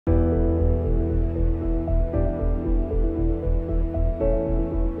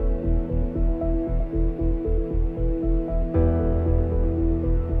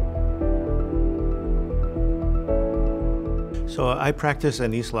So I practice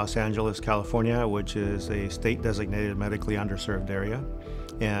in East Los Angeles, California, which is a state-designated medically underserved area.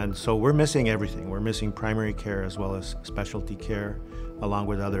 And so we're missing everything. We're missing primary care as well as specialty care, along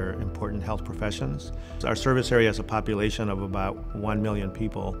with other important health professions. Our service area has a population of about 1 million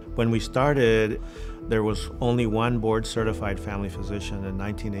people. When we started, there was only one board-certified family physician in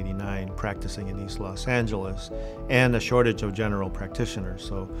 1989 practicing in East Los Angeles, and a shortage of general practitioners.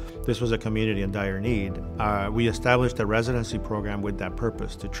 So this was a community in dire need. We established a residency program with that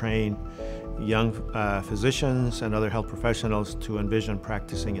purpose, to train young physicians and other health professionals to envision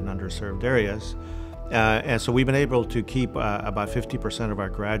practicing in underserved areas. And so we've been able to keep about 50% of our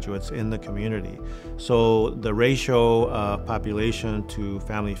graduates in the community. So the ratio of population to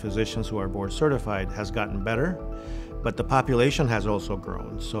family physicians who are board certified has gotten better, but the population has also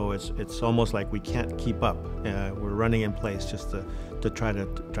grown. So it's almost like we can't keep up. We're running in place just to try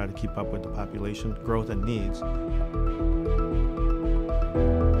to keep up with the population growth and needs.